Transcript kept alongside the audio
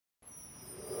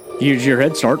Here's your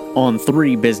head start on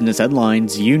 3 business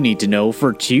headlines you need to know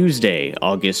for Tuesday,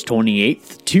 August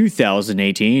 28th,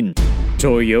 2018.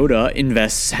 Toyota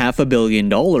invests $500 million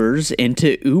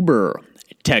into Uber.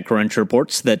 TechCrunch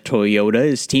reports that Toyota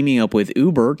is teaming up with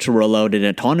Uber to roll out an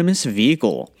autonomous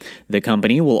vehicle. The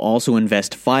company will also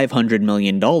invest $500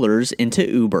 million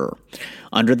into Uber.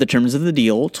 Under the terms of the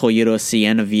deal, Toyota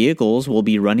Sienna vehicles will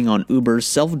be running on Uber's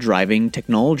self-driving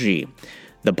technology.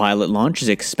 The pilot launch is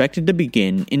expected to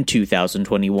begin in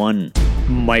 2021.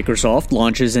 Microsoft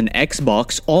launches an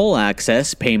Xbox All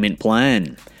Access payment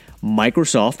plan.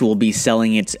 Microsoft will be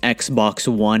selling its Xbox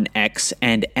One X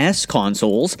and S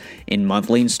consoles in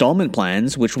monthly installment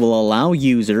plans, which will allow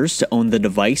users to own the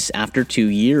device after 2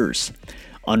 years.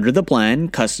 Under the plan,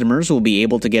 customers will be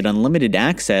able to get unlimited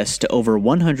access to over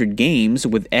 100 games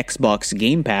with Xbox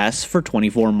Game Pass for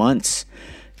 24 months.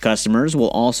 Customers will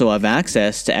also have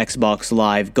access to Xbox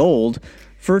Live Gold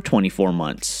for 24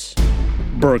 months.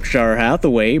 Berkshire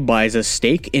Hathaway buys a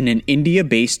stake in an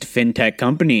India-based fintech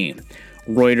company.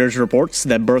 Reuters reports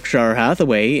that Berkshire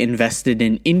Hathaway invested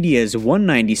in India's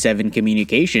 197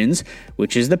 Communications,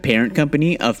 which is the parent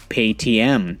company of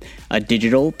Paytm, a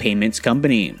digital payments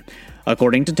company.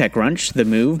 According to TechCrunch, the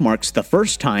move marks the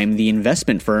first time the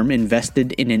investment firm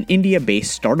invested in an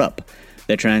India-based startup.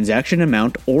 The transaction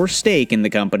amount or stake in the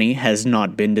company has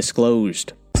not been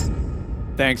disclosed.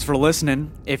 Thanks for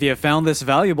listening. If you found this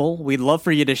valuable, we'd love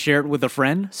for you to share it with a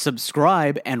friend,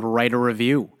 subscribe, and write a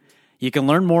review. You can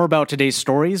learn more about today's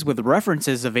stories with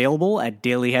references available at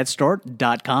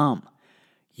dailyheadstart.com.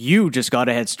 You just got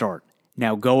a head start.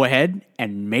 Now go ahead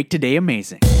and make today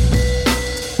amazing.